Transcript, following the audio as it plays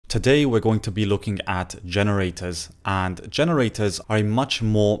Today we're going to be looking at generators, and generators are a much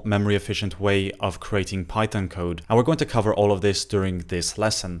more memory efficient way of creating Python code, and we're going to cover all of this during this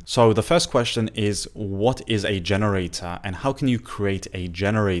lesson. So the first question is, what is a generator and how can you create a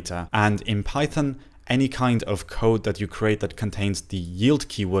generator? And in Python, any kind of code that you create that contains the yield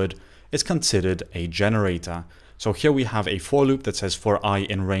keyword is considered a generator. So here we have a for loop that says for I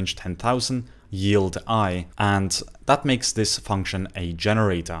in range 10,000, yield I, and that makes this function a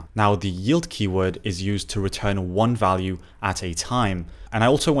generator. Now the yield keyword is used to return one value at a time, and I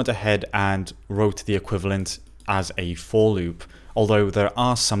also went ahead and wrote the equivalent as a for loop, although there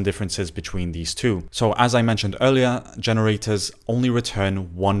are some differences between these two. So as I mentioned earlier, generators only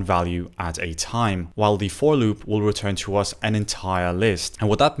return one value at a time, while the for loop will return to us an entire list. And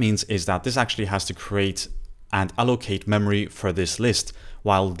what that means is that this actually has to create and allocate memory for this list,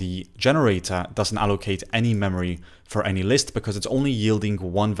 while the generator doesn't allocate any memory for any list because it's only yielding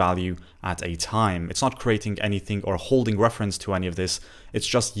one value at a time. It's not creating anything or holding reference to any of this. It's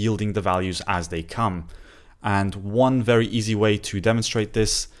just yielding the values as they come. And one very easy way to demonstrate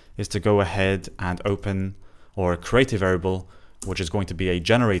this is to go ahead and open or create a variable which is going to be a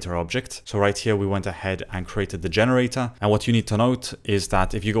generator object. So right here we went ahead and created the generator. And what you need to note is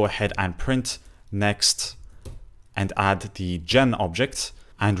that if you go ahead and print next and add the gen object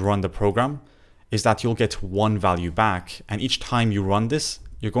and run the program, is that you'll get one value back. And each time you run this,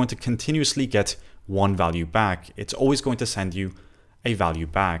 you're going to continuously get one value back. It's always going to send you a value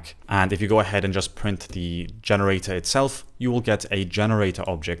back. And if you go ahead and just print the generator itself, you will get a generator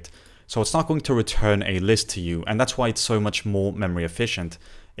object. So it's not going to return a list to you, and that's why it's so much more memory efficient.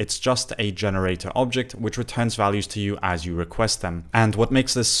 It's just a generator object which returns values to you as you request them. And what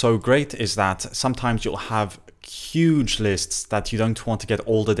makes this so great is that sometimes you'll have huge lists that you don't want to get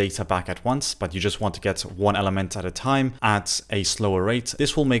all the data back at once, but you just want to get one element at a time at a slower rate.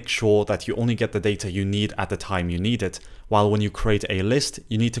 This will make sure that you only get the data you need at the time you need it, while when you create a list,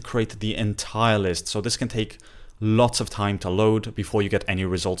 you need to create the entire list. So this can take lots of time to load before you get any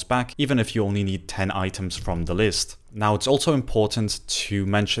results back, even if you only need 10 items from the list. Now, it's also important to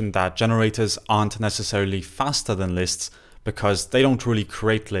mention that generators aren't necessarily faster than lists because they don't really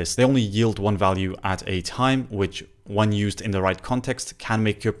create lists. They only yield one value at a time, which when used in the right context can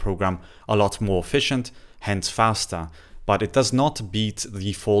make your program a lot more efficient, hence faster. But it does not beat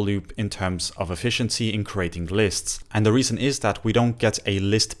the for loop in terms of efficiency in creating lists. And the reason is that we don't get a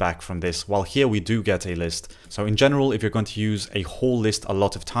list back from this, while here we do get a list. So in general, if you're going to use a whole list a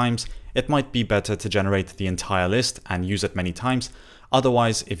lot of times, it might be better to generate the entire list and use it many times.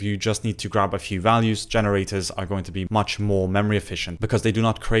 Otherwise, if you just need to grab a few values, generators are going to be much more memory efficient because they do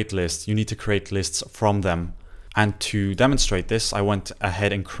not create lists. You need to create lists from them. And to demonstrate this, I went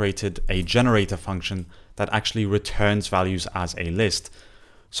ahead and created a generator function that actually returns values as a list.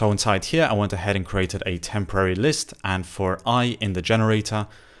 So inside here, I went ahead and created a temporary list. And for I in the generator,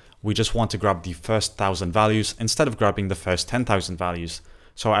 we just want to grab the first 1,000 values instead of grabbing the first 10,000 values.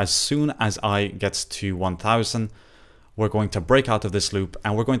 So as soon as I gets to 1,000, we're going to break out of this loop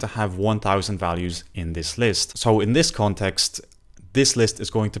and we're going to have 1,000 values in this list. So in this context, this list is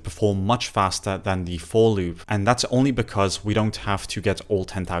going to perform much faster than the for loop. And that's only because we don't have to get all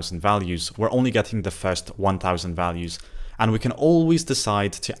 10,000 values. We're only getting the first 1,000 values. And we can always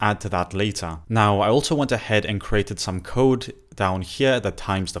decide to add to that later. Now, I also went ahead and created some code down here that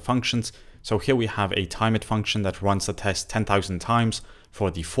times the functions. So here we have a timeIt function that runs the test 10,000 times for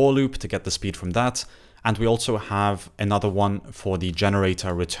the for loop to get the speed from that. And we also have another one for the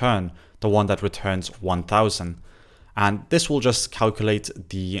generator return, the one that returns 1,000. And this will just calculate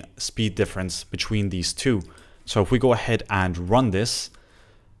the speed difference between these two. So if we go ahead and run this,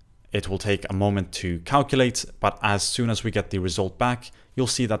 it will take a moment to calculate, but as soon as we get the result back, you'll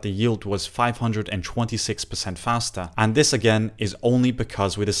see that the yield was 526% faster. And this again is only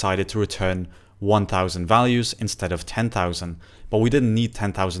because we decided to return 1,000 values instead of 10,000, but we didn't need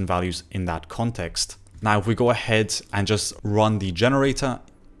 10,000 values in that context. Now, if we go ahead and just run the generator,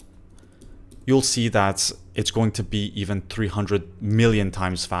 you'll see that it's going to be even 300 million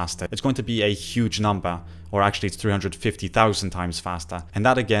times faster. It's going to be a huge number, or actually it's 350,000 times faster. And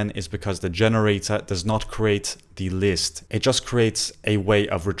that again is because the generator does not create the list. It just creates a way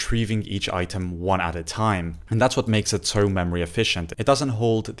of retrieving each item one at a time. And that's what makes it so memory efficient. It doesn't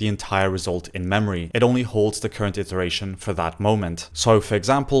hold the entire result in memory. It only holds the current iteration for that moment. So for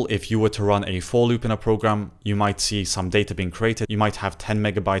example, if you were to run a for loop in a program, you might see some data being created. You might have 10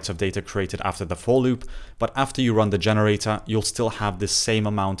 megabytes of data created after the for loop, but after you run the generator, you'll still have the same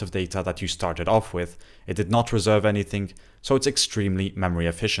amount of data that you started off with. It did not reserve anything, so it's extremely memory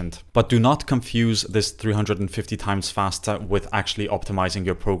efficient. But do not confuse this 350 times faster with actually optimizing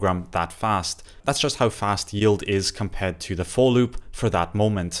your program that fast. That's just how fast yield is compared to the for loop for that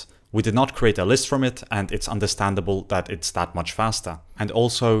moment. We did not create a list from it, and it's understandable that it's that much faster. And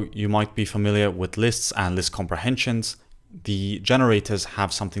also, you might be familiar with lists and list comprehensions. The generators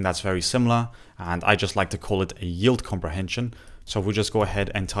have something that's very similar, and I just like to call it a yield comprehension. So if we just go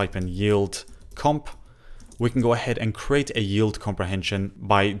ahead and type in yield comp, we can go ahead and create a yield comprehension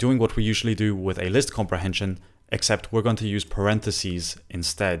by doing what we usually do with a list comprehension, except we're going to use parentheses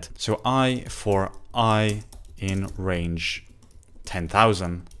instead. So I for I in range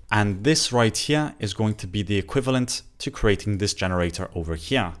 10,000. And this right here is going to be the equivalent to creating this generator over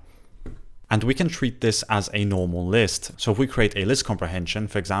here. And we can treat this as a normal list. So if we create a list comprehension,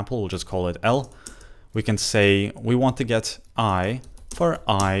 for example, we'll just call it L. We can say we want to get I for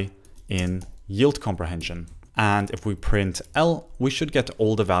I in yield comprehension. And if we print L, we should get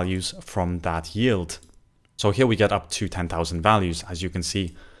all the values from that yield. So here we get up to 10,000 values, as you can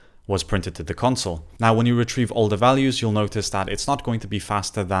see, was printed to the console. Now, when you retrieve all the values, you'll notice that it's not going to be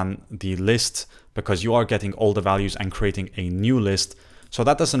faster than the list because you are getting all the values and creating a new list. So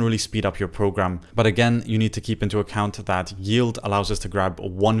that doesn't really speed up your program. But again, you need to keep into account that yield allows us to grab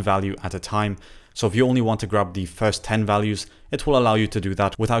one value at a time. So if you only want to grab the first 10 values, it will allow you to do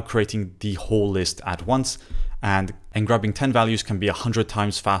that without creating the whole list at once. And grabbing 10 values can be 100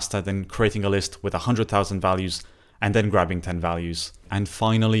 times faster than creating a list with 100,000 values and then grabbing 10 values. And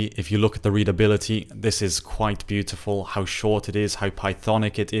finally, if you look at the readability, this is quite beautiful, how short it is, how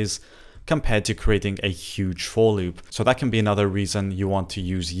Pythonic it is, compared to creating a huge for loop. So that can be another reason you want to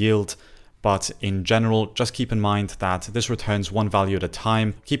use yield. But in general, just keep in mind that this returns one value at a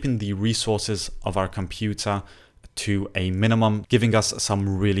time, keeping the resources of our computer to a minimum, giving us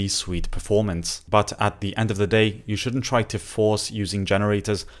some really sweet performance. But at the end of the day, you shouldn't try to force using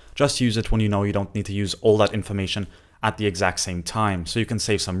generators. Just use it when you know you don't need to use all that information at the exact same time, so you can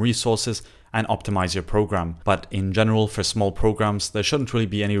save some resources and optimize your program. But in general, for small programs, there shouldn't really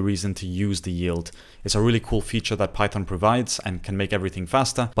be any reason to use the yield. It's a really cool feature that Python provides and can make everything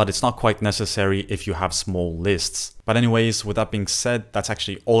faster, but it's not quite necessary if you have small lists. But anyways, with that being said, that's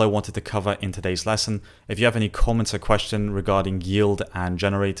actually all I wanted to cover in today's lesson. If you have any comments or questions regarding yield and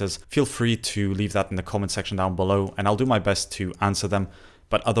generators, feel free to leave that in the comment section down below, and I'll do my best to answer them.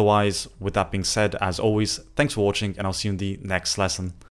 But otherwise, with that being said, as always, thanks for watching, and I'll see you in the next lesson.